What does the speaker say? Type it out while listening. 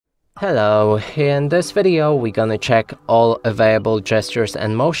Hello, in this video we're gonna check all available gestures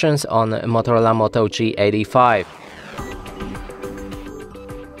and motions on Motorola Moto G85.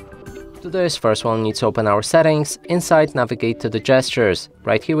 To this, first we'll need to open our settings. Inside, navigate to the gestures.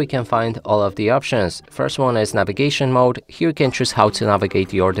 Right here we can find all of the options. First one is navigation mode. Here you can choose how to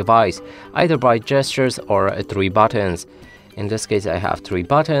navigate your device, either by gestures or 3 buttons. In this case I have 3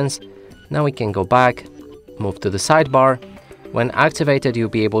 buttons. Now we can go back, move to the sidebar. When activated, you'll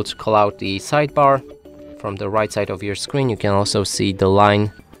be able to call out the sidebar. From the right side of your screen, you can also see the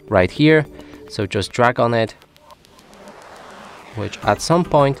line right here. So just drag on it, which at some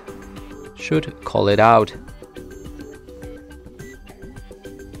point should call it out.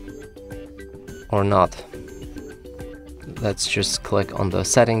 Or not. Let's just click on the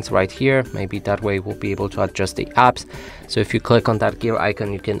settings right here. Maybe that way we'll be able to adjust the apps. So if you click on that gear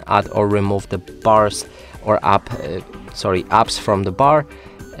icon, you can add or remove the bars or apps from the bar.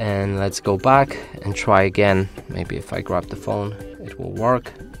 And let's go back and try again. Maybe if I grab the phone, it will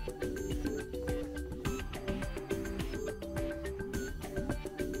work.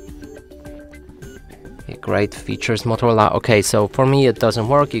 Okay, great features, Motorola. Okay, so for me it doesn't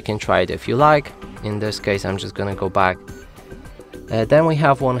work. You can try it if you like. In this case, I'm just gonna go back. Then we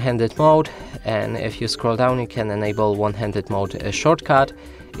have one-handed mode, and if you scroll down, you can enable one-handed mode shortcut.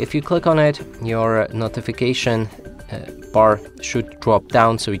 If you click on it, your notification bar should drop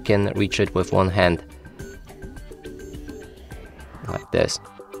down so you can reach it with one hand, like this.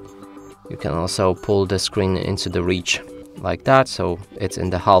 You can also pull the screen into the reach like that, so it's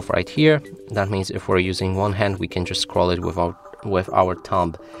in the half right here. That means if we're using one hand, we can just scroll it with our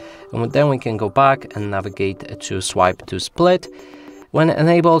thumb. And then we can go back and navigate to swipe to split. When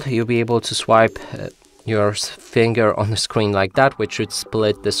enabled, you'll be able to swipe your finger on the screen like that, which should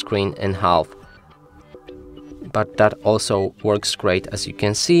split the screen in half. But that also works great, as you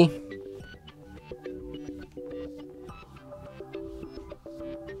can see.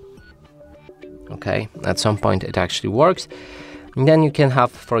 Okay, at some point it actually works. And then you can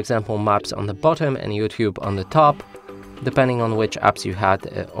have, for example, maps on the bottom and YouTube on the top, depending on which apps you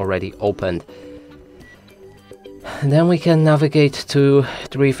had already opened. Then we can navigate to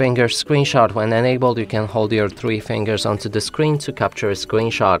 3-finger screenshot. When enabled, you can hold your 3 fingers onto the screen to capture a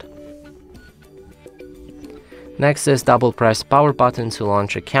screenshot. Next is double press power button to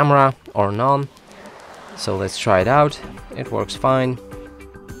launch a camera or none. So let's try it out. It works fine.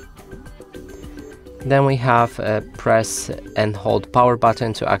 Then we have press and hold power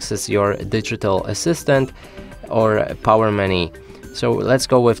button to access your digital assistant or power menu. So let's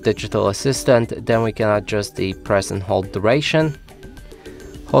go with digital assistant. Then we can adjust the press and hold duration.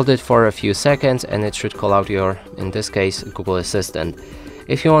 Hold it for a few seconds and it should call out your, in this case, Google Assistant.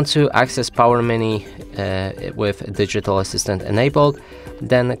 If you want to access power menu with digital assistant enabled,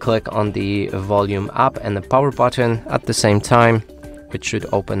 then click on the volume up and the power button at the same time, which should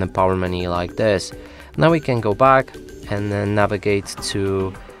open the power menu like this. Now we can go back and then navigate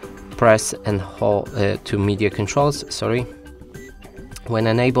to press and hold to media controls, When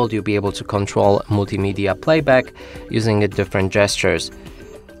enabled, you'll be able to control multimedia playback using different gestures.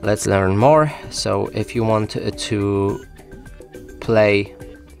 Let's learn more. So if you want to play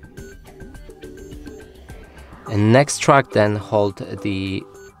a next track, then hold the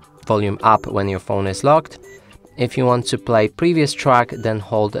volume up when your phone is locked. If you want to play previous track, then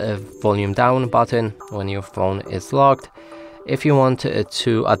hold a volume down button when your phone is locked. If you want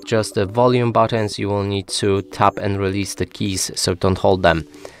to adjust the volume buttons, you will need to tap and release the keys, so don't hold them.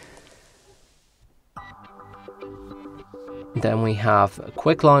 Then we have a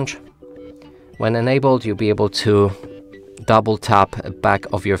quick launch. When enabled, you'll be able to double tap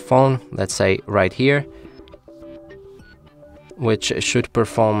back of your phone, let's say right here, which should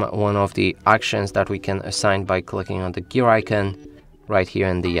perform one of the actions that we can assign by clicking on the gear icon right here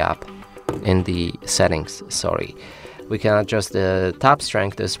in the app, in the settings, We can adjust the tap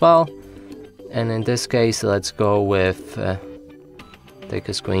strength as well. And in this case, let's go with take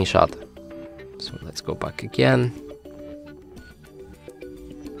a screenshot. So let's go back again.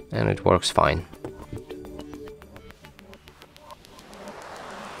 And it works fine.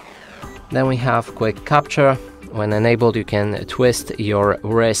 Then we have quick capture. When enabled, you can twist your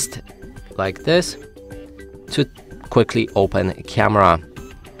wrist like this to quickly open camera.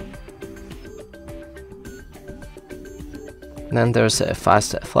 Then there's a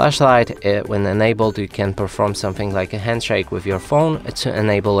fast flashlight. When enabled, you can perform something like a handshake with your phone to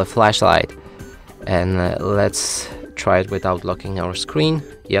enable a flashlight. And let's try it without locking our screen.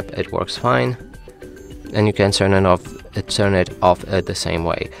 Yep, it works fine. And you can turn it off the same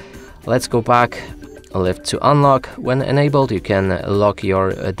way. Let's go back lift to unlock. When enabled, you can lock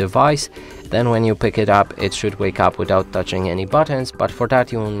your device. Then when you pick it up, it should wake up without touching any buttons, but for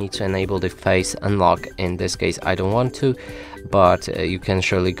that you will need to enable the face unlock. In this case I don't want to, but you can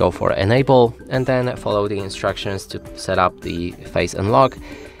surely go for enable and then follow the instructions to set up the face unlock.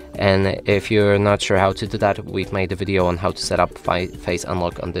 And if you're not sure how to do that, we've made a video on how to set up face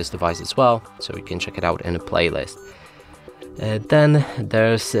unlock on this device as well, so you can check it out in a playlist. Then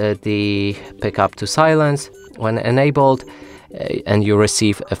there's the pickup to silence. When enabled and you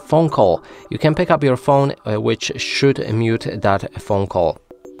receive a phone call, you can pick up your phone, which should mute that phone call.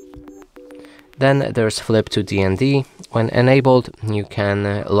 Then there's flip to DND. When enabled, you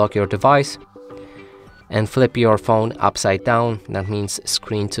can lock your device and flip your phone upside down. That means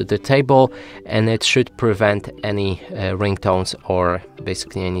screen to the table, and it should prevent any ringtones or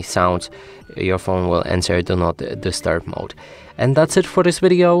basically any sounds. Your phone will enter do not disturb mode. And that's it for this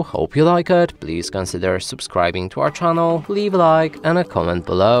video. Hope you like it. Please consider subscribing to our channel, leave a like and a comment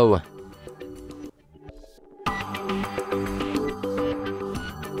below.